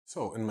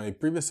So in my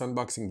previous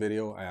unboxing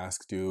video, I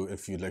asked you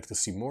if you'd like to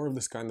see more of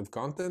this kind of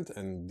content,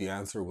 and the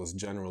answer was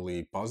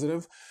generally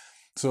positive.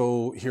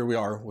 So here we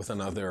are with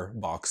another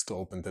box to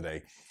open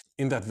today.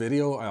 In that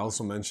video, I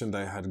also mentioned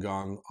I had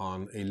gone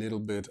on a little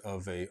bit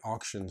of a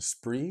auction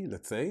spree,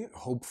 let's say,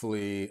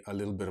 hopefully a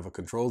little bit of a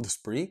controlled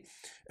spree,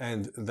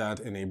 and that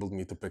enabled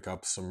me to pick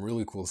up some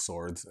really cool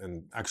swords.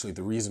 And actually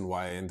the reason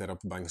why I ended up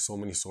buying so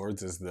many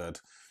swords is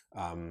that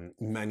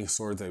many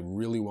swords I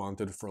really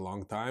wanted for a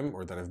long time,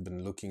 or that I've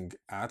been looking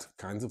at,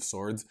 kinds of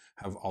swords,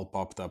 have all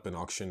popped up in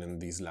auction in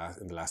the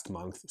last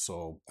month.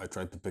 So I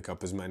tried to pick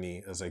up as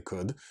many as I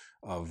could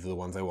of the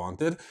ones I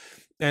wanted.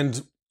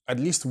 And at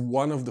least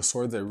one of the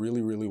swords I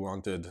really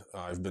wanted,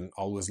 I've been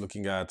always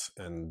looking at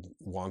and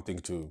wanting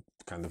to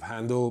kind of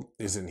handle,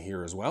 is in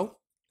here as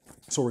well.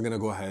 So we're going to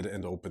go ahead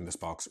and open this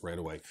box right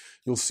away.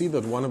 You'll see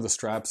that one of the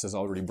straps is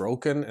already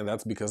broken, and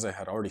that's because I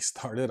had already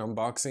started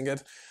unboxing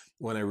it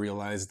when I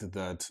realized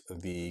that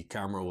the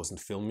camera wasn't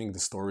filming, the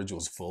storage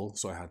was full,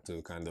 so I had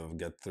to kind of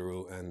get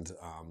through and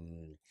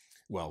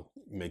well,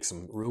 make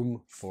some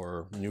room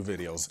for new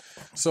videos.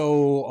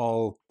 So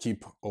I'll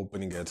keep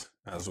opening it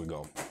as we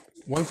go.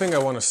 One thing I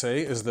want to say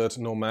is that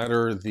no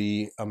matter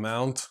the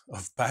amount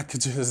of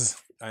packages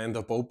I end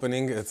up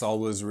opening, it's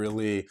always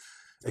really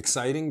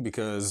exciting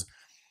because,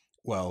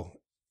 well,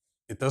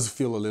 it does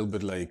feel a little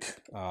bit like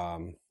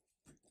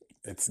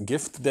it's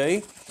gift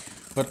day,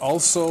 but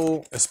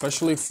also,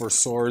 especially for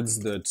swords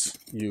that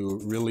you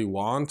really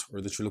want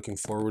or that you're looking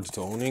forward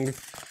to owning,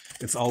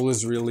 it's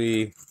always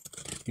really,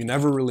 you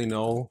never really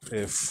know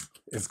if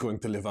it's going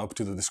to live up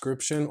to the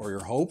description or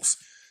your hopes.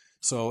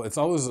 So it's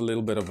always a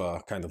little bit of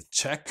a kind of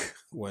check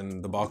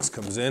when the box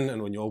comes in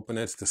and when you open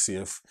it to see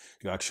if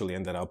you actually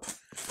ended up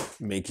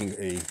making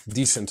a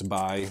decent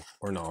buy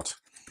or not.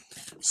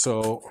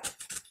 So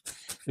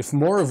if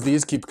more of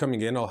these keep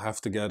coming in, I'll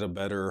have to get a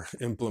better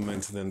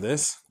implement than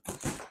this.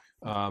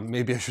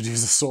 Maybe I should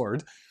use a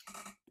sword.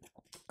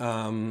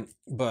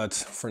 But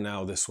for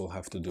now, this will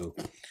have to do.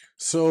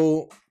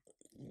 So,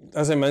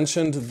 as I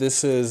mentioned,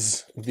 this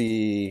is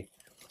the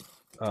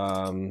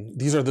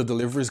these are the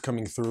deliveries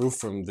coming through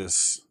from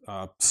this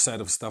set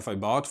of stuff I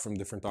bought from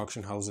different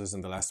auction houses in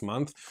the last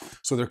month.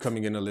 So they're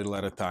coming in a little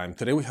at a time.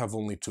 Today we have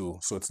only 2,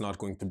 so it's not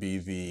going to be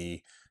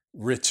the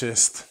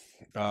richest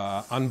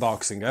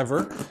unboxing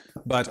ever,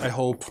 but I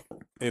hope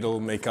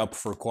it'll make up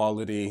for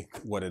quality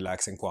what it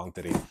lacks in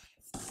quantity.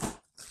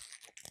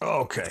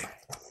 Okay,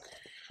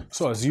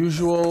 so as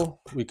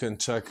usual, we can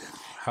check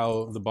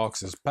how the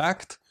box is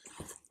packed.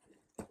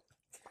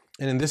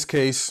 And in this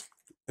case,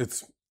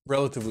 it's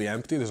relatively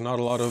empty. There's not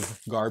a lot of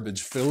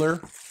garbage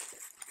filler,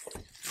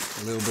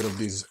 a little bit of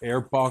these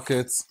air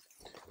pockets,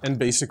 and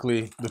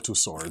basically the 2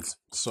 swords.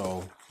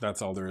 So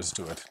that's all there is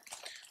to it.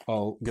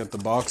 I'll get the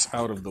box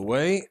out of the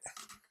way.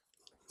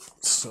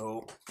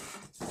 So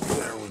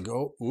there we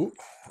go. Ooh,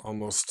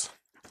 almost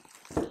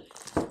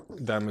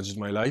damaged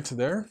my light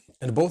there.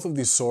 And both of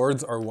these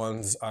swords are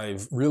ones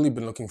I've really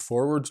been looking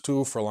forward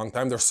to for a long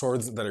time. They're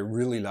swords that I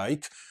really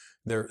like.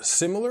 They're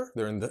similar.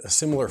 They're in a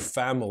similar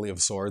family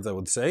of swords, I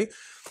would say.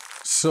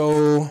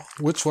 So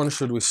which one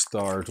should we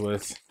start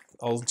with?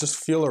 I'll just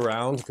feel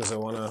around because I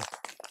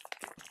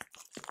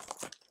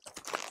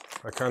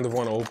kind of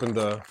want to open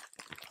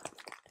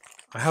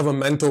I have a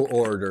mental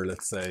order,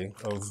 let's say,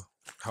 of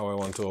how I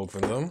want to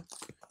open them.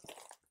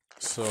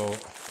 So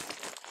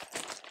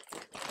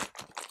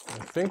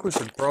I think we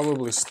should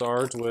probably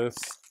start with,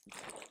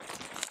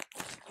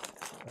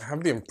 I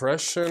have the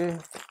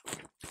impression,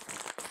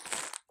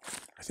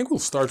 I think we'll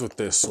start with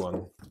this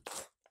one.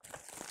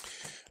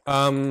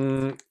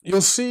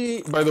 You'll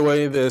see, by the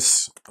way,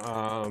 this,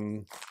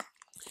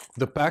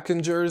 the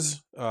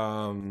Packingers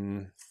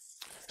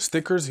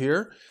stickers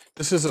here.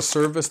 This is a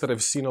service that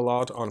I've seen a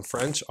lot on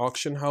French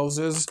auction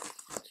houses.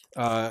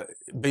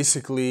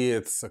 Basically,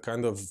 it's a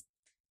kind of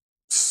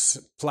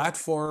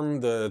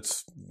platform that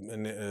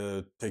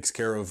takes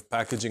care of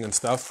packaging and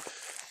stuff.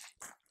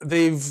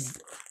 I'm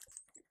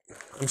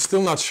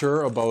still not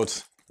sure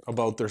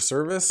about their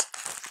service.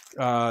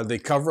 They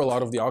cover a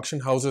lot of the auction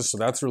houses, so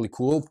that's really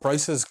cool.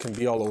 Prices can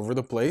be all over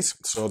the place,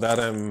 so that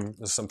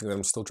is something that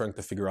I'm still trying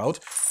to figure out.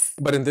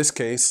 But in this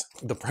case,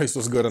 the price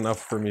was good enough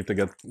for me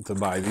to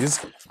buy these.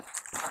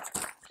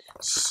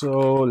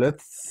 So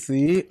let's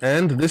see,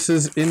 and this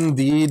is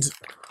indeed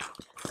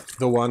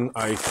the one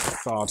I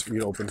thought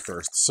we opened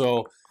first.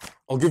 So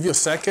I'll give you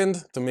a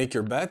second to make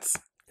your bets.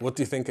 What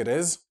do you think it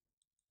is?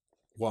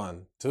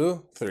 1,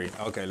 2, 3.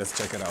 Okay, let's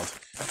check it out.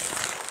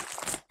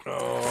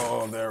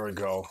 Oh, there we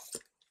go.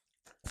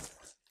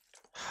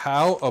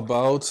 How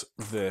about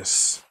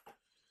this?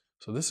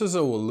 So this is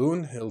a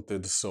Walloon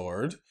hilted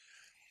sword.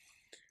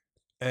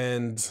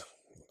 And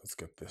let's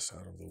get this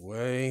out of the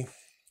way.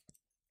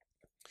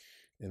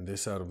 And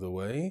this out of the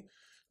way.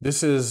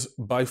 This is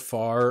by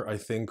far, I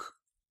think,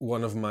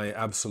 one of my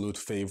absolute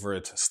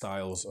favorite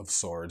styles of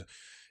sword.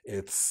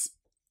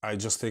 I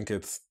just think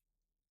it's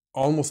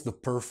almost the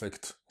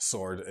perfect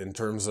sword in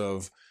terms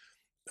of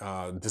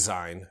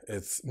design.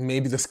 It's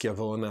maybe the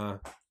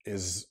Schiavona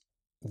is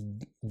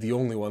the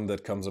only one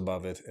that comes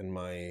above it in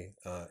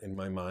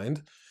my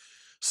mind.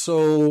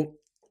 So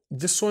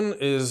this one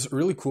is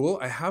really cool.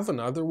 I have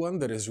another one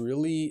that is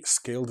really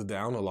scaled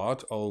down a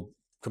lot. I'll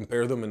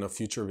compare them in a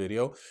future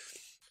video.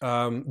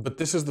 But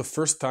this is the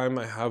first time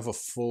I have a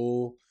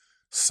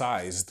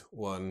full-sized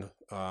one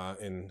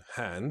in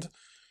hand.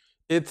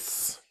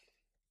 It's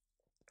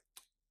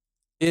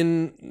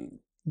in,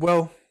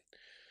 well,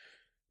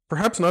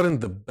 perhaps not in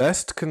the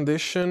best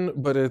condition,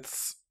 but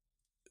it's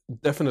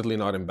definitely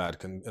not in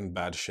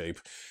bad shape.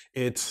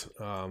 It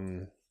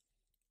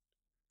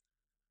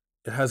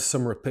has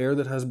some repair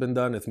that has been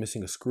done. It's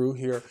missing a screw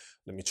here.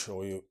 Let me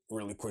show you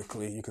really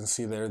quickly. You can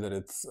see there that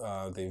it's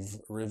they've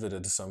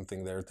riveted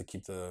something there to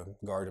keep the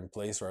guard in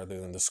place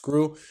rather than the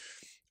screw.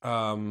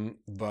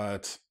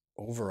 But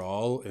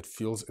overall,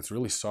 it's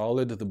really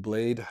solid. The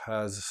blade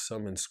has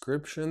some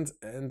inscriptions,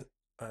 and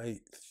I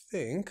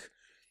think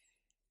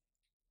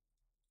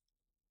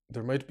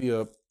there might be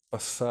a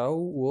Passau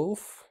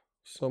wolf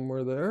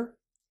somewhere there.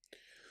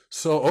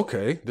 So,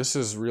 okay, this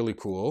is really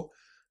cool.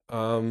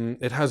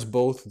 It has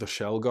both the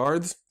shell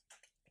guards.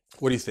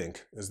 What do you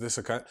think? Is this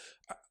a kind...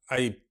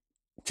 I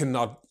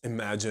cannot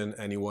imagine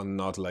anyone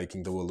not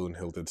liking the Walloon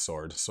hilted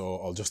sword, so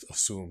I'll just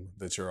assume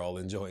that you're all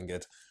enjoying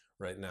it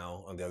right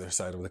now on the other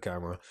side of the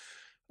camera.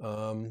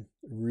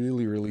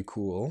 Really, really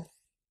cool.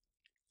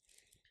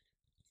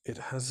 It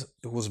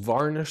was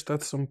varnished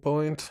at some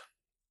point.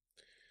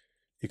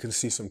 You can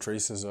see some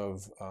traces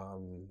of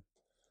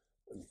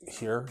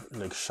here,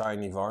 like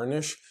shiny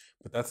varnish,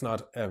 but that's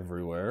not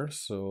everywhere.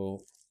 So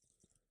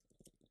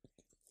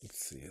let's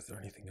see, is there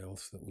anything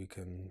else that we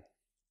can...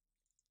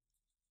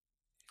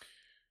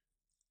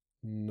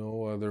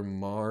 No other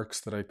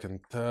marks that I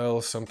can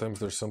tell. Sometimes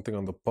there's something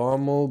on the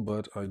pommel,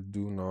 but I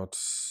do not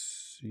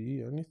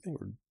see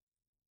anything.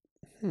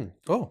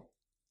 Oh,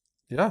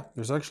 yeah,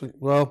 there's actually,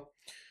 well,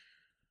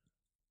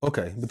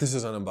 okay, but this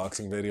is an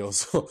unboxing video,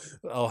 so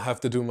I'll have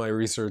to do my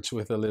research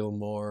with a little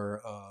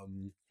more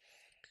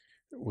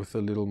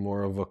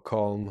of a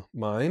calm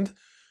mind.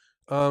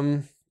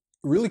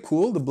 Really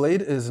cool. The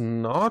blade is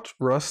not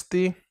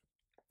rusty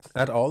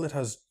at all. It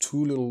has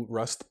 2 little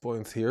rust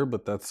points here,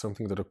 but that's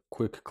something that a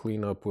quick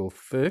cleanup will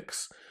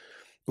fix.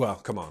 Well,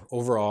 come on.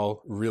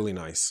 Overall, really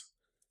nice.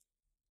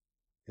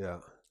 Yeah,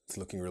 it's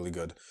looking really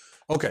good.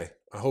 Okay,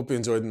 I hope you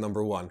enjoyed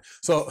number 1.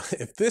 So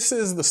if this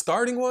is the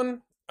starting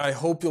one, I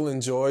hope you'll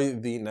enjoy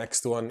the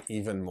next one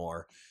even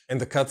more.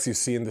 And the cuts you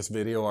see in this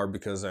video are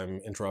because I'm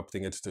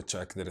interrupting it to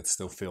check that it's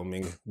still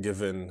filming.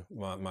 Given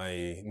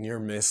my near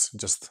miss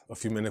just a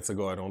few minutes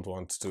ago, I don't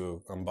want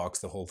to unbox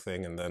the whole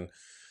thing and then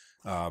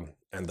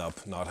end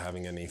up not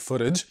having any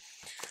footage.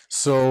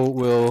 So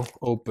we'll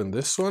open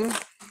this one.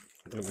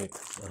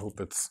 I hope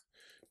it's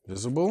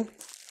visible.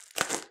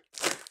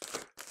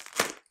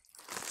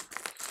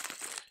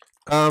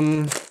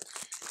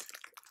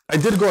 I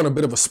did go on a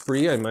bit of a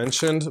spree, I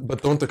mentioned,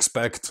 but don't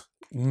expect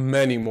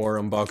many more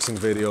unboxing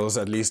videos,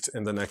 at least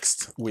in the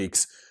next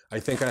weeks.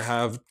 I think I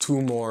have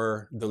 2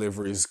 more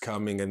deliveries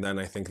coming, and then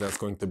I think that's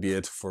going to be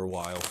it for a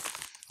while.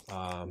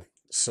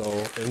 So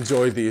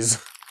enjoy these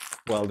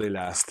while they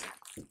last.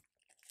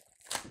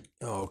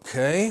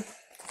 Okay.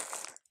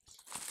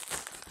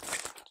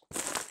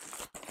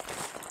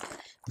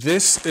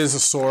 This is a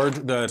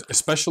sword that,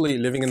 especially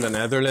living in the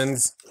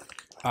Netherlands,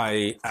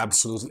 I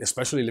absolutely,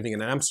 especially living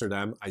in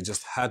Amsterdam, I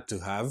just had to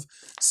have.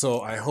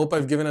 So I hope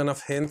I've given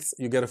enough hints.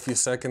 You get a few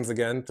seconds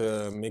again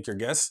to make your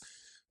guess,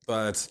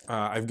 but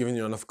I've given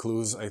you enough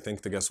clues, I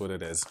think, to guess what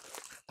it is.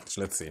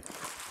 So let's see.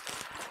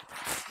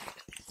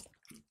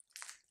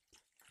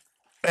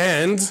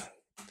 And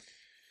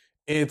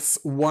it's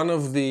one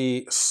of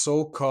the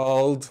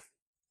so-called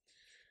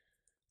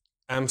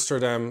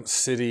Amsterdam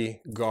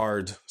City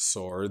Guard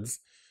swords.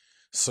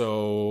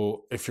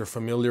 So if you're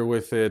familiar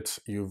with it,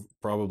 you've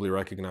probably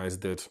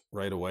recognized it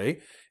right away.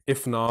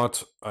 If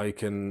not, I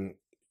can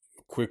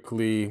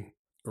quickly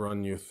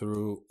run you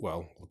through,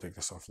 well, we'll take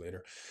this off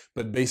later.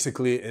 But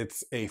basically,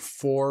 it's a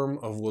form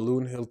of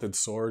Walloon hilted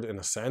sword in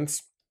a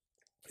sense.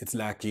 It's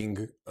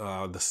lacking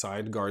the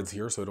side guards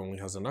here, so it only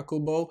has a knuckle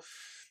bow.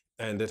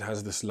 And it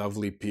has this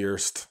lovely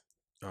pierced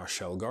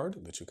shell guard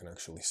that you can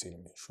actually see. Let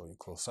me show you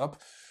close up.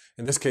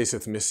 In this case,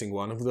 it's missing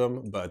one of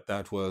them, but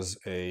that was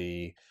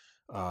a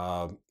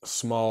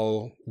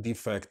small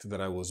defect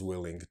that I was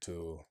willing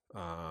to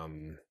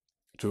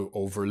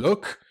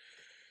overlook.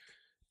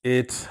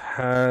 It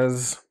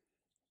has,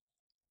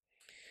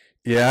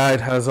 yeah, it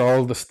has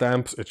all the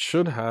stamps it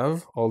should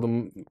have.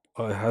 It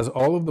has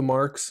all of the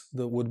marks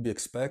that would be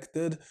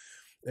expected.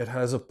 It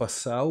has a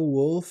Passau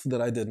wolf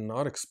that I did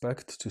not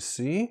expect to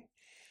see,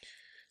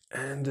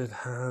 and it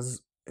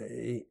has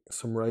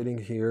some writing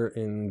here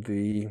in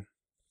the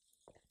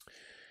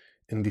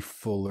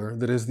fuller.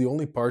 That is the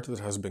only part that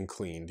has been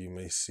cleaned. You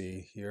may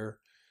see here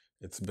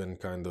it's been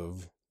kind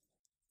of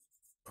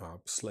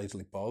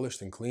slightly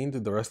polished and cleaned.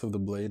 The rest of the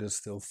blade is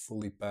still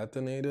fully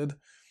patinated.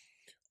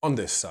 On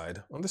this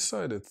side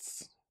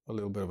it's a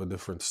little bit of a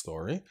different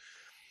story.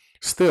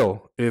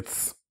 Still,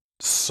 it's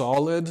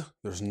solid.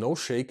 There's no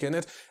shake in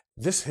it.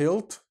 This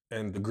hilt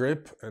and the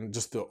grip and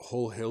just the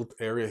whole hilt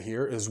area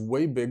here is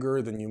way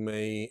bigger than you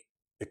may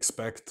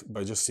expect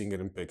by just seeing it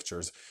in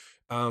pictures.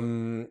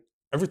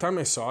 Every time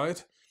I saw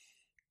it,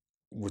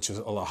 which is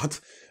a lot,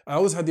 I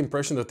always had the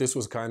impression that this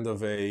was kind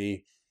of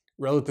a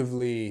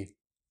relatively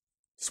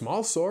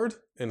small sword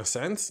in a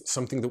sense,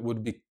 something that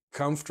would be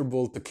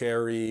comfortable to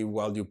carry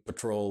while you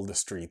patrol the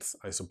streets,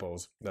 I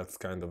suppose. That's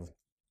kind of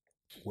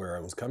where I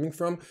was coming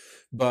from.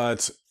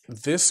 But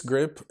this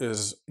grip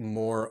is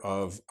more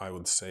of, I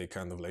would say,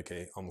 kind of like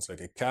almost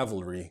like a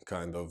cavalry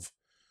kind of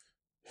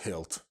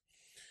hilt.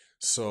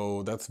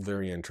 So that's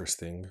very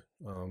interesting.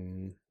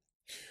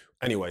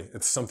 Anyway,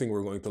 it's something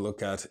we're going to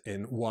look at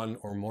in one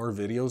or more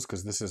videos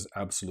because this is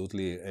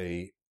absolutely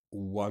a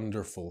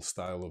wonderful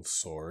style of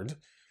sword.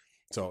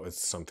 So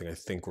it's something I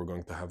think we're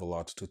going to have a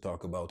lot to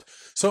talk about.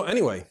 So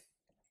anyway,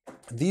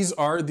 these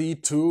are the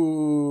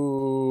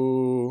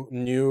two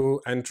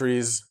new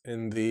entries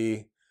in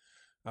the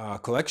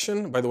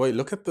collection. By the way,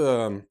 look at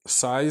the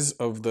size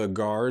of the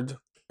guard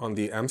on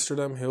the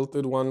Amsterdam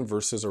hilted one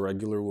versus a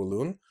regular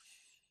Walloon.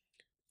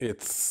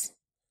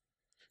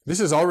 This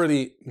is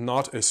already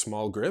not a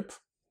small grip,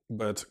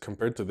 but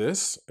compared to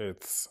this,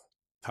 it's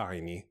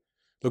tiny.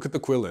 Look at the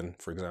Quillen,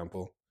 for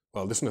example.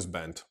 Well, this one is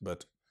bent,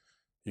 but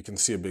you can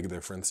see a big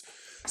difference.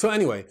 So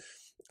anyway,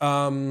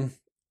 I'm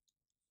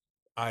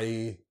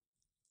going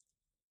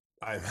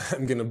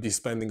to be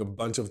spending a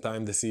bunch of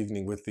time this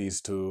evening with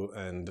these two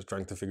and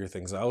trying to figure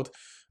things out.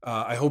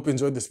 I hope you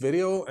enjoyed this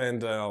video,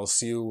 and I'll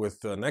see you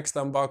with the next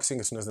unboxing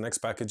as soon as the next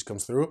package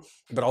comes through,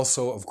 but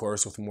also, of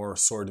course, with more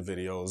sword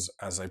videos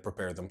as I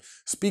prepare them.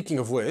 Speaking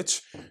of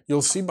which,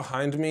 you'll see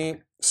behind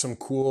me some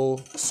cool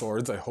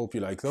swords. I hope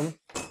you like them.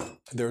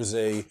 There's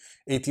a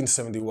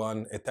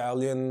 1871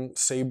 Italian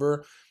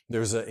saber.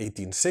 There's a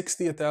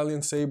 1860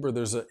 Italian saber.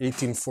 There's a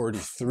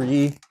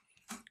 1843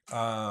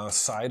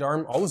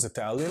 sidearm, always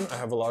Italian. I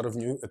have a lot of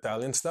new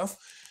Italian stuff.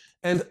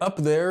 And up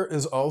there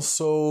is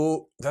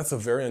also, that's a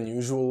very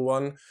unusual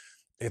one.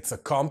 It's a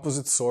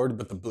composite sword,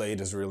 but the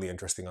blade is really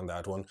interesting on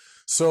that one.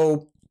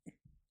 So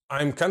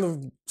I'm kind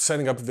of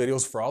setting up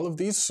videos for all of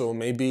these, so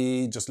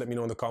maybe just let me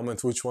know in the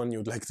comments which one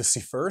you'd like to see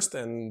first,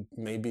 and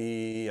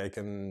maybe I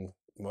can,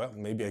 well,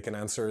 maybe I can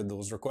answer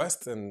those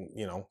requests and,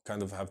 you know,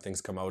 kind of have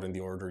things come out in the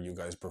order you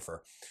guys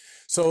prefer.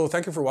 So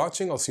thank you for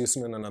watching. I'll see you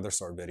soon in another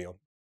sword video.